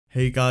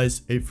Hey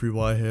guys,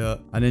 A3Y here,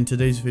 and in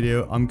today's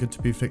video I'm going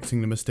to be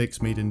fixing the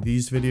mistakes made in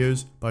these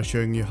videos by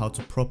showing you how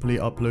to properly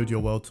upload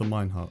your world to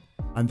Minehut.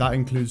 And that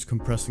includes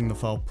compressing the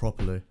file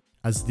properly,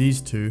 as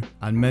these two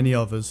and many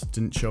others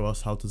didn't show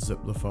us how to zip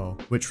the file,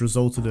 which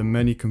resulted in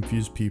many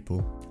confused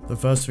people. The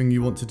first thing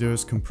you want to do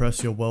is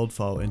compress your world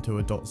file into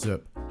a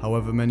 .zip.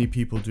 However, many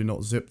people do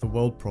not zip the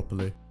world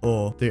properly,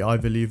 or they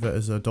either leave it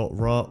as a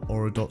 .rar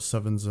or a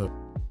 .7 zip.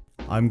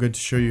 I'm going to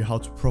show you how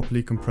to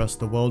properly compress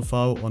the world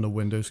file on a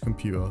Windows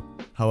computer.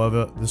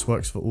 However, this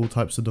works for all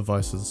types of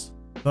devices.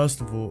 First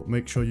of all,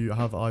 make sure you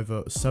have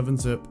either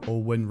 7-zip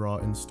or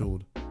WinRAR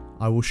installed.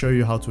 I will show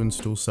you how to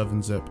install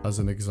 7-zip as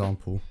an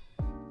example.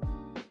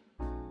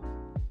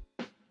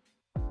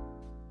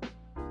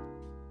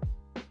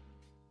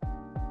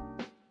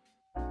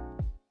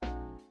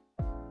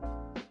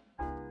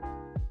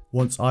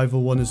 Once either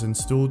one is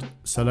installed,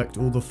 select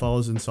all the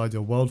files inside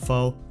your world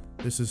file.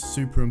 This is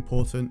super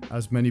important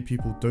as many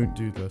people don't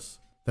do this.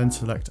 Then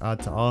select add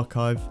to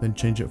archive, then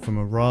change it from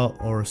a RAR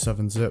or a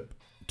 7-zip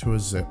to a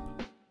zip.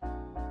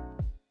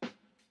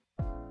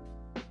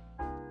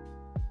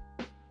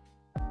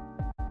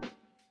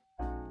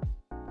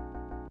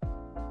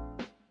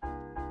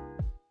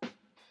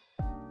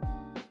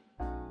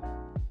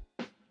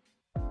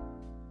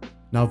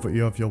 Now that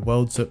you have your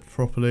world zipped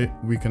properly,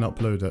 we can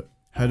upload it.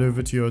 Head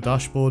over to your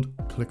dashboard,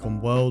 click on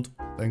world,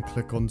 then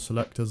click on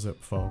select a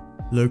zip file.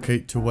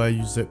 Locate to where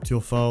you zipped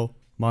your file.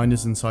 Mine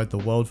is inside the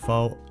world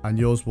file and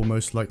yours will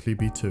most likely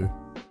be too.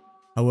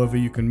 However,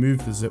 you can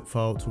move the zip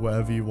file to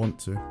wherever you want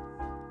to.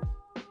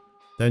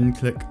 Then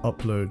click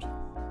upload.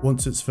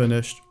 Once it's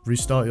finished,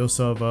 restart your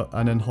server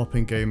and then hop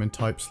in game and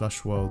type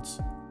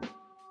 /worlds.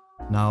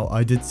 Now,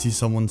 I did see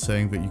someone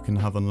saying that you can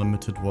have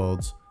unlimited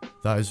worlds.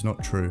 That is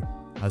not true,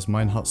 as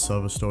Minehut's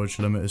server storage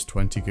limit is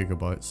 20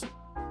 gigabytes.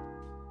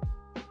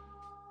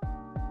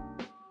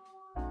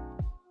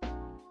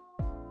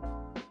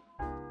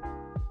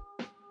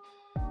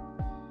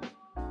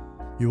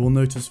 You will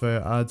notice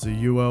that it adds a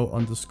UL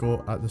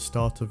underscore at the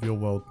start of your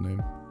world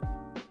name.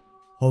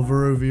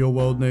 Hover over your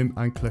world name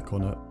and click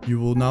on it. You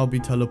will now be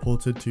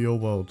teleported to your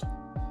world.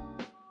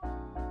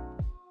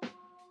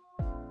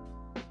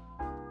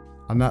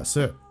 And that's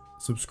it.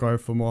 Subscribe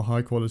for more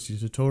high quality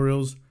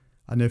tutorials,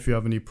 and if you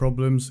have any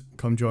problems,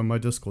 come join my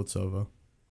Discord server.